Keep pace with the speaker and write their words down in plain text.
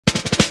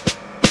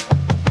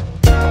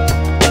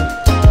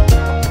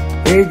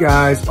Hey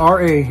guys,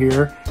 RA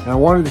here, and I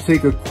wanted to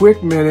take a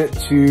quick minute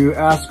to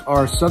ask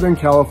our Southern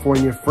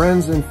California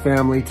friends and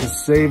family to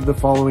save the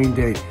following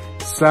date,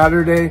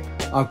 Saturday,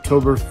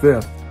 October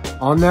 5th.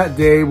 On that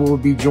day, we'll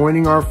be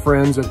joining our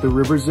friends at the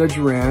River's Edge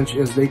Ranch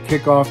as they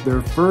kick off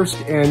their first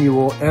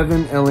annual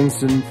Evan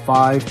Ellingson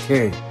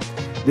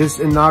 5K. This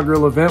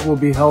inaugural event will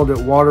be held at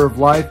Water of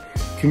Life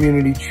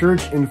Community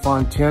Church in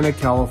Fontana,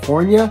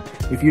 California.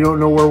 If you don't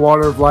know where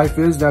Water of Life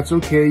is, that's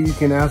okay. You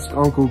can ask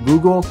Uncle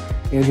Google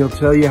and he'll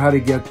tell you how to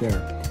get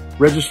there.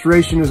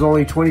 Registration is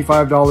only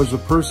 $25 a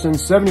person,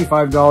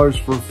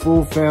 $75 for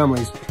full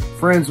families.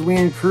 Friends, we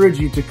encourage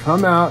you to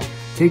come out,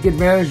 take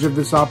advantage of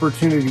this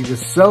opportunity to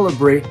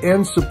celebrate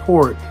and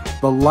support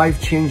the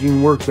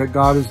life-changing work that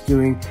God is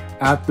doing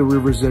at the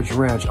River's Edge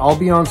Ranch. I'll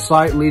be on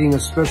site leading a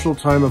special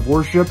time of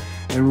worship,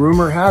 and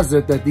rumor has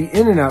it that the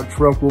In-N-Out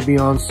truck will be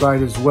on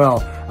site as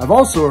well. I've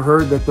also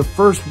heard that the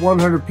first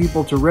 100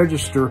 people to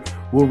register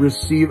will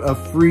receive a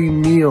free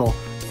meal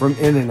from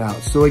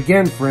In-N-Out. So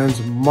again,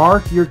 friends,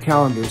 mark your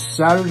calendars,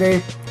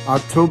 Saturday,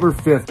 October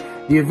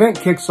 5th. The event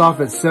kicks off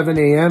at 7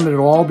 a.m. and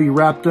it'll all be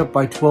wrapped up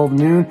by 12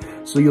 noon,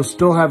 so you'll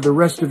still have the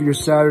rest of your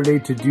Saturday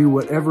to do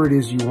whatever it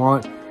is you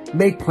want.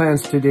 Make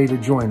plans today to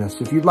join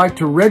us. If you'd like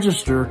to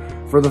register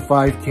for the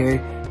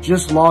 5K,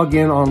 just log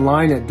in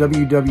online at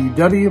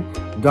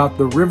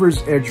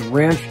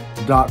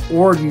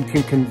www.theriversedgeranch.org. You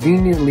can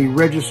conveniently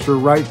register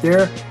right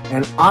there,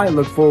 and I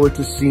look forward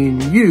to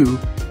seeing you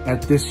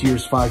at this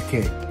year's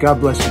 5K. God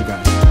bless you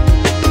guys.